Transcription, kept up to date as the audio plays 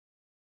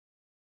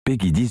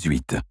Peggy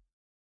 18.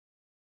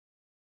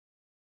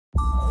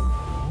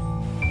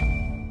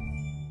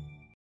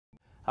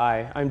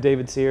 Hi, I'm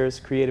David Sears,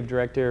 Creative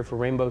Director for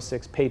Rainbow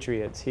Six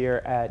Patriots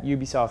here at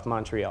Ubisoft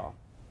Montreal.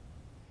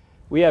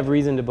 We have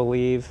reason to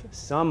believe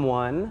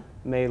someone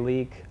may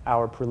leak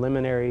our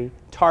preliminary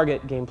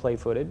target gameplay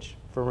footage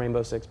for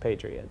Rainbow Six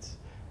Patriots.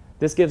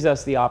 This gives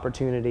us the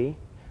opportunity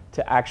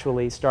to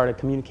actually start a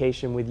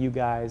communication with you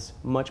guys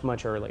much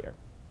earlier.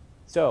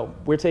 So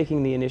we're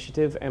taking the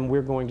initiative and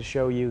we're going to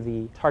show you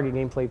the target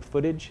gameplay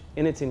footage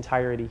in its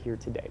entirety here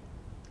today.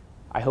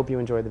 I hope you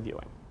enjoy the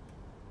viewing.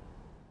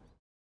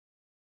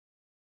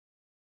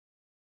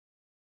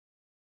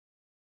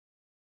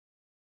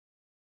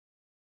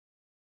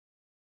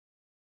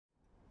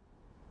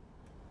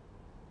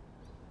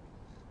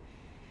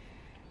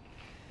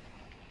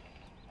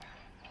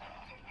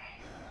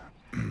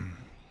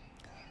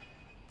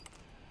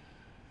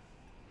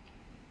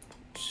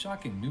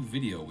 Shocking new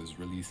video was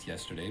released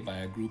yesterday by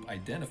a group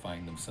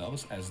identifying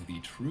themselves as the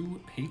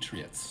True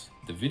Patriots.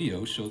 The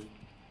video shows...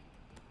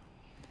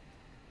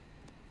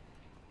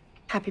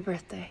 Happy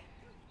birthday.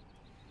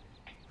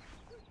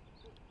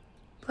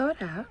 Blow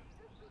it out.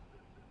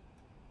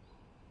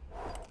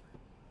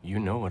 You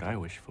know what I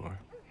wish for.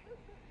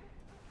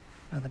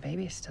 Well, the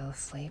baby's still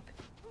asleep.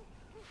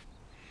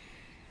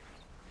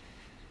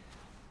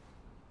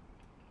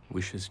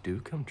 Wishes do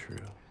come true.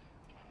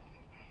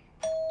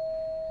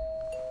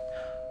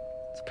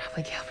 It's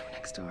probably Gail from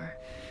next door.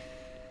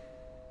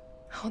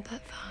 Hold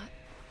that thought.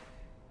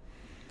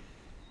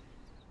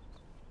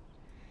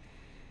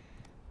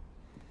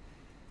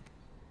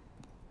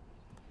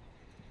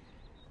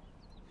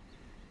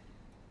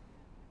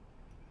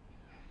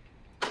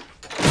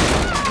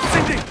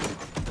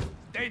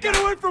 Cindy! Get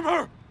away from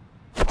her!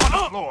 On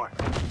the floor!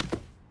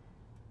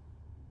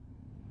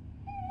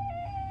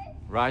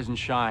 Rise and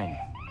shine.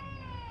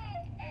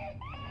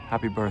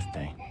 Happy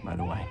birthday, by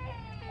the way.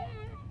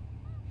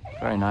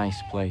 Very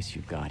nice place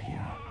you've got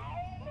here.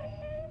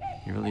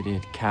 You really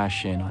did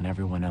cash in on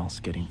everyone else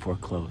getting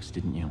foreclosed,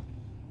 didn't you?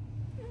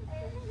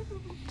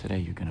 Today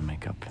you're gonna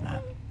make up for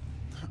that.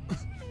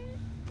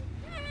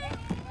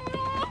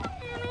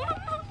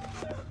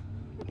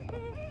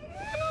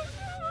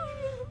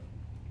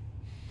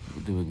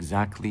 We'll do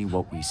exactly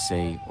what we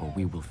say, or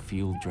we will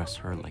field dress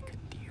her like a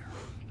deer.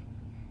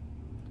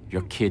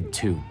 Your kid,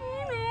 too.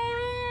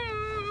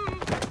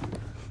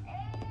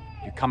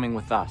 You're coming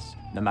with us.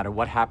 No matter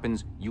what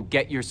happens, you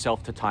get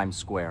yourself to Times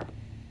Square.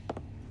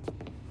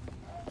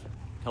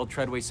 Tell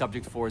Treadway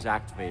Subject 4 is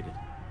activated.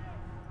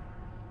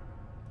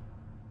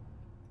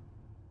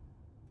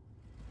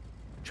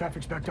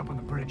 Traffic's backed up on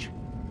the bridge.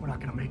 We're not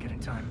gonna make it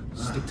in time.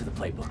 Stick to the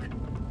playbook.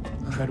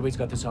 Treadway's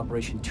got this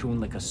operation tuned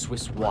like a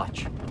Swiss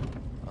watch.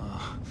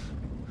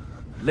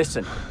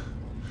 Listen,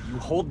 you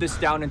hold this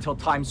down until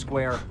Times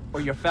Square,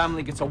 or your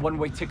family gets a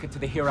one-way ticket to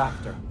the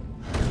hereafter.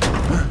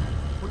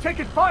 We're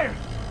taking fire!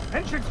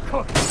 Engine's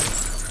cooked!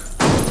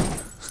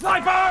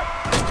 Sniper!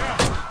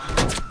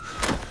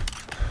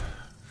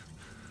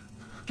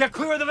 Get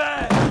clear of the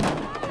van!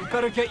 You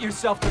better get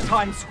yourself to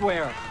Times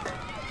Square.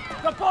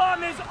 The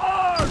bomb is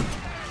armed!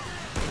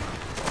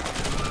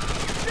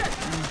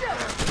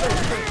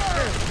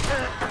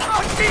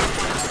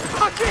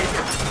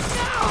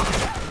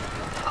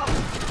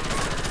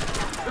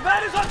 The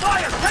van is on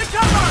fire! Take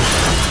cover!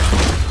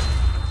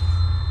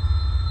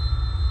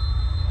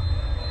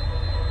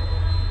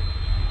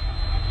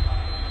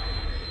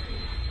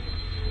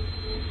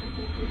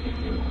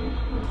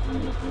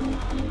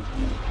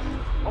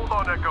 Hold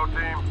on, Echo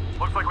Team.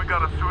 Looks like we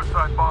got a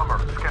suicide bomber.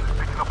 Scan is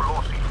picking up a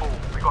low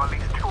C4. We got at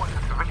least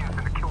 200 civilians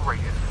in the kill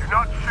radius. Do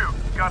not shoot.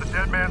 Got a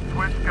dead man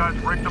switch. Guys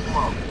ready to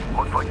blow.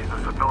 Looks like he's a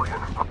civilian.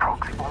 A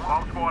proxy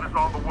bomb squad is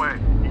on the way.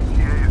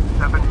 ETA is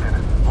 7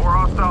 minutes. More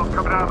hostiles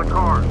coming out of the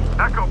cars.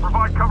 Echo,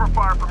 provide cover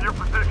fire from your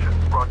position.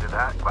 Roger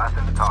that. Glass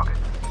in the target.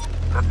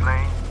 Left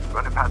lane,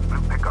 running past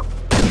blue pickup.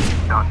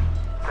 Done.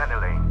 Center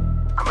lane,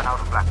 coming out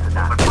of black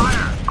sedan.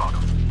 Fire! Got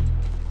him.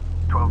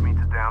 12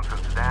 meters down from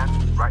sedan,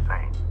 right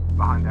lane.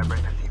 Behind that red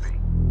SUV.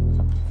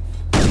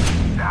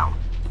 Down.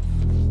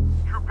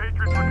 True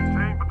Patriots are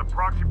contained, but the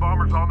proxy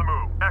bomber's on the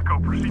move. Echo,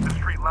 proceed to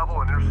street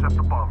level and intercept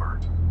the bomber.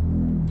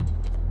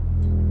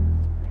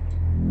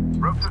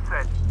 Ropes are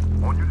set.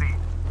 On your lead.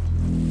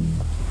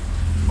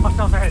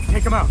 Hostiles ahead,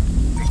 take them out.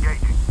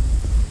 Engaging.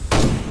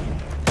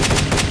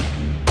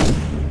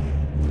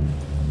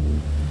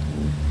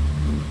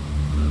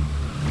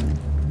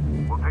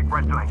 We'll take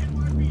right lane.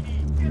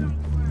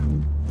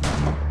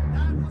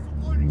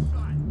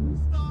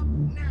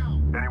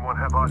 Anyone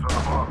have eyes on the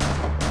bomb?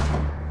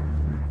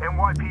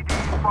 NYPD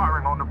is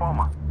firing on the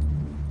bomber.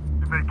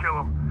 If they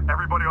kill him,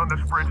 everybody on this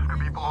bridge is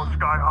gonna be blown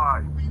sky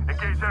high.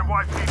 Engage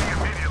NYPD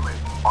immediately.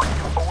 Are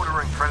you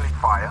ordering friendly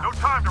fire? No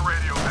time to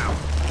radio them.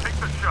 Take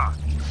the shot.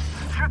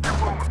 Shoot your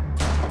wound.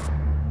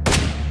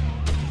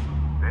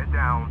 They're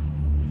down.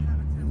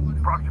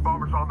 Proxy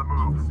bomber's on the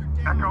move.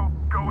 Echo,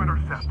 go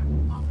intercept.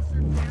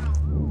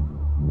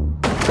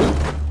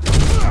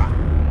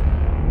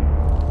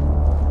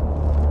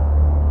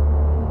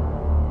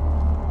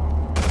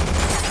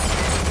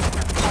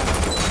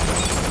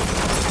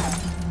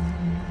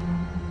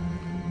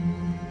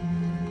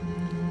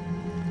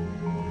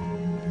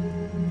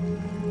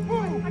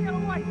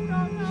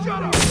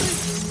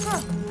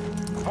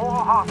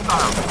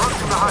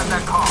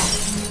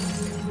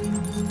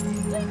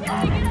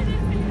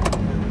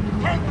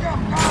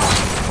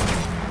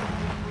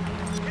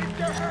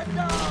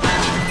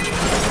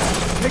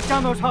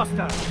 down those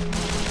hostiles.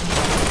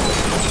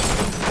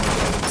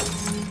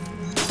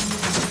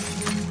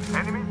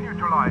 Enemy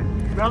neutralized.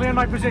 Rally on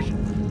my position.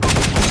 Let's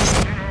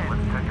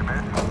take him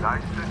in.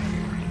 Nice and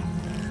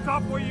easy.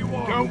 Stop where you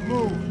are. Don't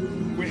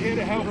move. We're here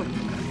to help.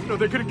 No,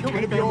 they're gonna kill me.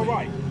 It's gonna be all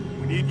right.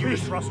 We need you to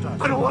trust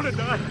us. I don't want to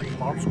die.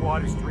 Bomb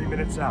squad is 3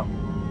 minutes out.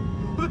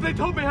 But they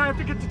told me I have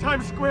to get to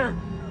Times Square.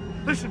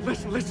 Listen.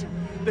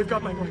 They've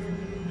got my wife.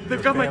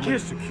 They've got my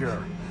kids.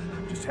 Secure.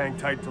 Just hang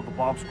tight till the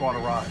bomb squad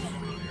arrives.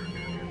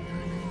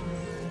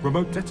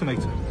 Remote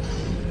detonator.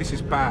 This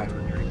is bad.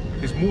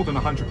 There's more than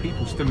 100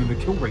 people still in the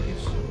kill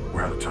radius.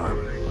 We're out of time.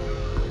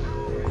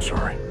 I'm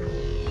sorry.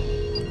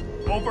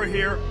 Over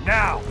here,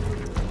 now!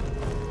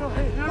 No,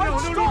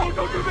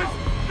 don't do this!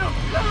 No!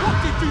 What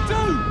did you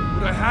do?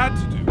 What I had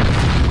to do.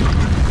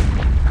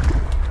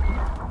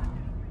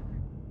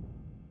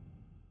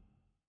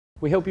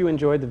 We hope you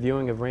enjoyed the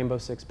viewing of Rainbow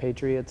Six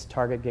Patriots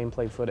target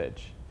gameplay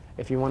footage.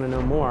 If you want to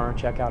know more,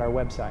 check out our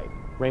website,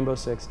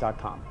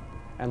 rainbow6.com,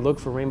 and look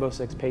for Rainbow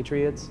Six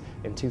Patriots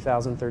in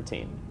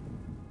 2013.